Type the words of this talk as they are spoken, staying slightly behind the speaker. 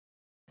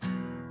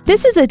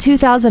This is a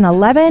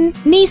 2011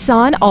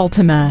 Nissan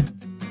Altima.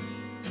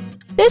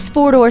 This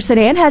four-door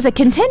sedan has a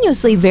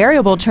continuously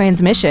variable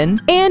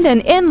transmission and an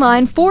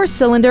inline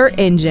four-cylinder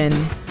engine.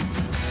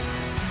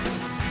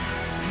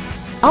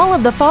 All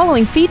of the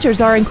following features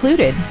are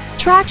included: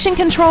 traction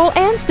control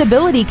and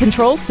stability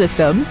control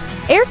systems,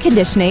 air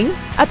conditioning,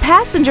 a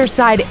passenger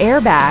side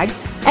airbag,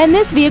 and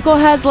this vehicle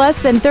has less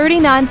than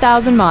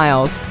 39,000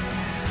 miles.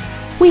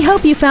 We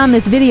hope you found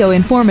this video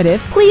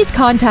informative. Please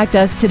contact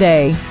us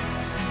today.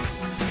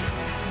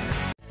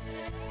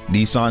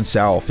 Nissan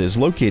South is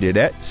located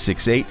at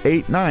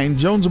 6889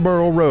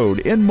 Jonesboro Road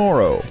in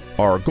Morrow.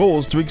 Our goal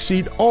is to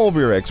exceed all of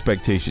your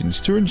expectations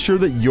to ensure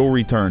that you'll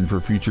return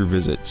for future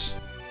visits.